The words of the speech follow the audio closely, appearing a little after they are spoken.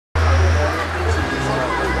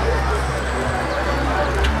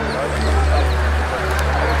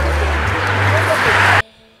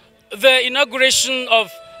The inauguration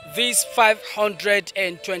of these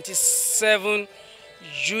 527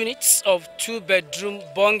 units of two-bedroom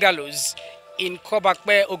bungalows in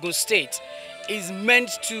Kobape, Ogun State is meant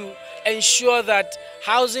to ensure that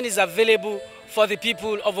housing is available for the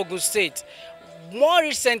people of Ogun State. More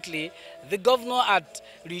recently, the governor had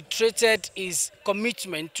reiterated his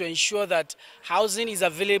commitment to ensure that housing is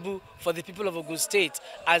available for the people of Ogun State,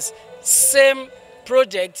 as same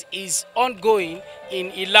project is ongoing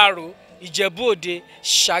in Ilaro, Ijebu-Ode,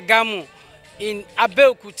 Shagamu, in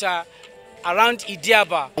Abeokuta, around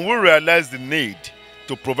Idiaba. We realize the need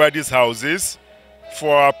to provide these houses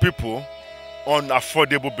for our people on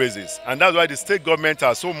affordable basis, and that's why the state government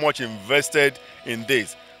has so much invested in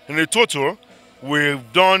this. In the total,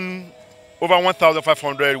 we've done over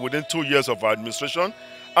 1,500 within 2 years of our administration,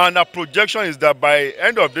 and our projection is that by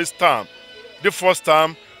end of this term, the first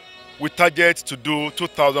term, we target to do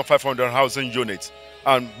 2,500 housing units.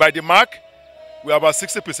 And by the mark, we are about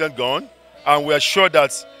 60% gone, and we are sure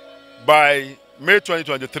that by May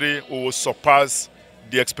 2023, we will surpass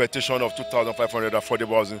the expectation of 2,500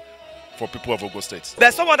 affordable housing for people of Ogun State.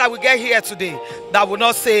 There's someone that will get here today that will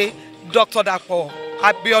not say Dr. Dapo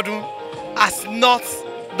Abiodun has not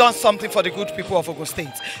done something for the good people of Ogun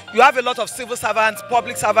State. You have a lot of civil servants,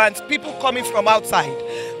 public servants, people coming from outside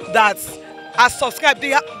that are subscribed.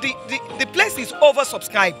 The place is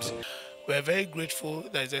oversubscribed. We're very grateful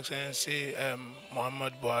that His Excellency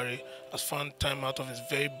Muhammad Buhari has found time out of his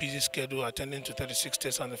very busy schedule attending to 36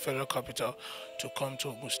 states and the federal capital to come to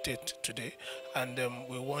Ogun State today. And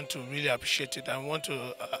we want to really appreciate it. I want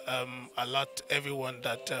to alert everyone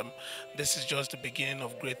that this is just the beginning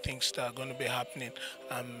of great things that are going to be happening.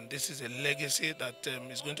 This is a legacy that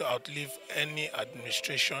is going to outlive any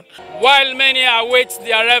administration. While many await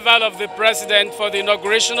the arrival of the president for the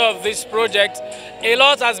inauguration of this project, a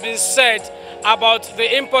lot has been said about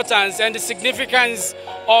the importance and the significance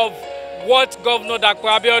of what Governor Dr.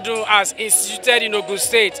 Abiodun has instituted in Ogun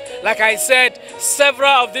State. Like I said, several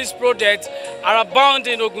of these projects are abound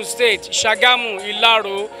in Ogun State: Shagamu,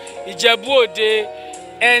 Ilaro, Ijebu-Ode,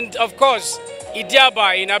 and of course,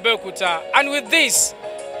 Idiaba in Abeokuta. And with this,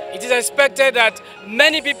 it is expected that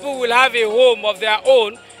many people will have a home of their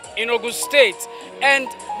own in Ogun State, and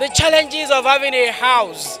the challenges of having a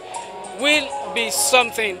house will be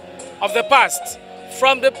something of the past.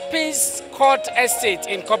 From the Peace Court Estate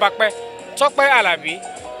in Kobape, Alabi,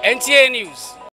 NTA News.